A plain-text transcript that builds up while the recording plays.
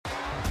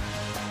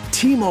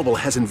T-Mobile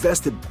has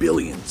invested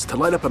billions to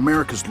light up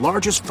America's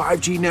largest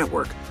 5G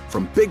network,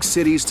 from big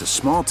cities to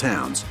small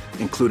towns,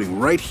 including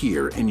right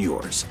here in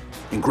yours.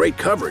 And great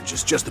coverage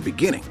is just the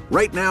beginning.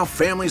 Right now,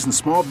 families and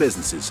small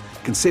businesses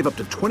can save up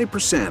to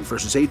 20%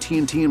 versus AT&T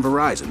and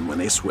Verizon when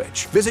they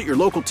switch. Visit your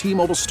local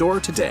T-Mobile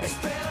store today.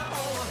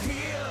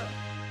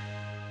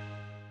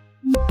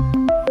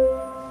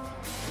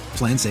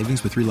 Plan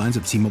savings with 3 lines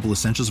of T-Mobile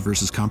Essentials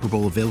versus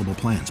comparable available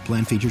plans.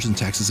 Plan features and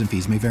taxes and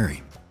fees may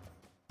vary.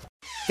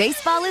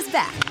 Baseball is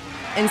back,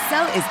 and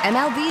so is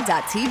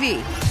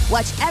MLB.tv.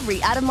 Watch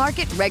every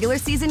out-of-market regular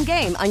season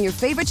game on your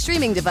favorite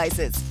streaming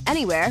devices,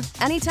 anywhere,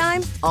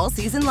 anytime, all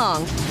season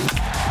long.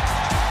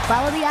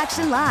 Follow the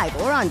action live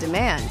or on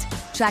demand.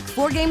 Track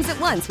 4 games at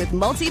once with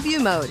multi-view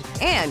mode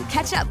and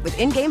catch up with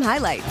in-game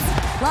highlights.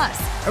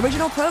 Plus,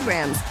 original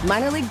programs,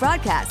 minor league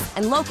broadcasts,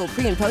 and local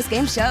pre- and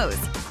post-game shows.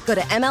 Go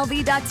to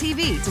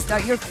MLB.tv to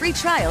start your free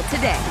trial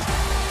today.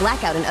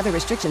 Blackout and other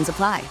restrictions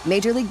apply.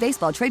 Major League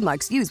Baseball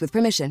trademarks used with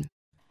permission.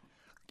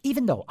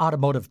 Even though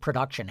automotive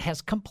production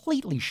has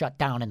completely shut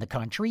down in the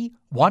country,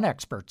 one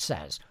expert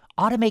says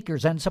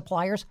automakers and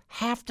suppliers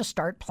have to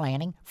start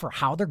planning for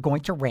how they're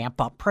going to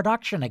ramp up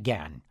production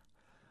again.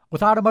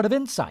 With Automotive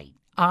Insight,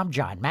 I'm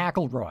John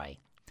McElroy.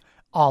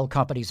 All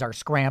companies are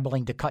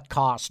scrambling to cut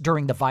costs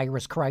during the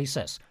virus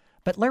crisis,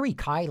 but Larry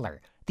Kyler,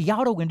 the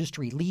auto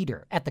industry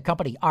leader at the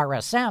company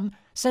RSM,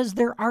 says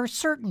there are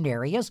certain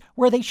areas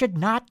where they should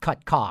not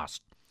cut costs.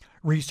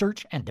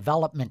 Research and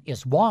development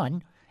is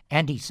one,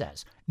 and he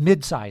says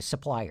mid-size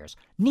suppliers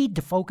need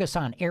to focus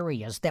on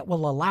areas that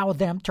will allow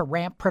them to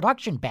ramp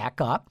production back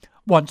up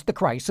once the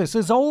crisis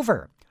is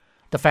over.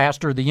 The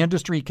faster the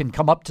industry can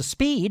come up to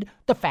speed,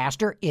 the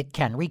faster it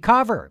can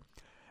recover.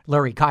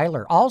 Larry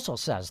Kyler also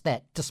says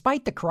that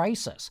despite the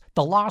crisis,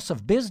 the loss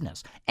of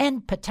business,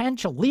 and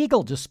potential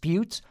legal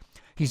disputes,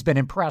 he's been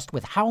impressed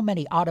with how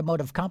many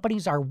automotive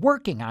companies are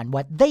working on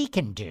what they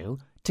can do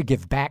to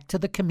give back to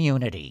the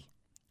community.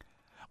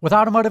 With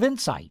Automotive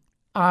Insight,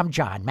 I'm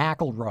John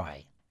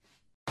McElroy.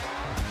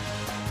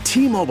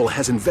 T-Mobile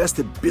has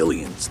invested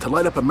billions to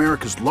light up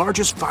America's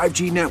largest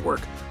 5G network,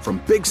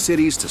 from big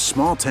cities to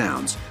small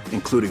towns,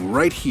 including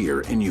right here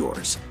in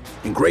yours.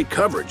 And great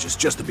coverage is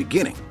just the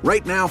beginning.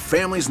 Right now,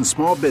 families and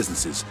small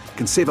businesses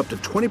can save up to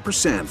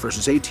 20%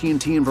 versus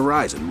AT&T and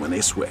Verizon when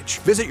they switch.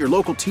 Visit your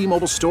local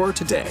T-Mobile store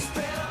today.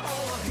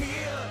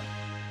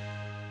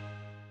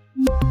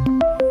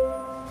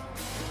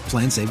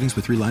 Plan savings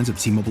with 3 lines of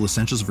T-Mobile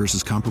Essentials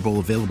versus comparable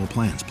available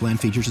plans. Plan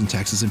features and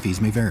taxes and fees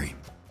may vary.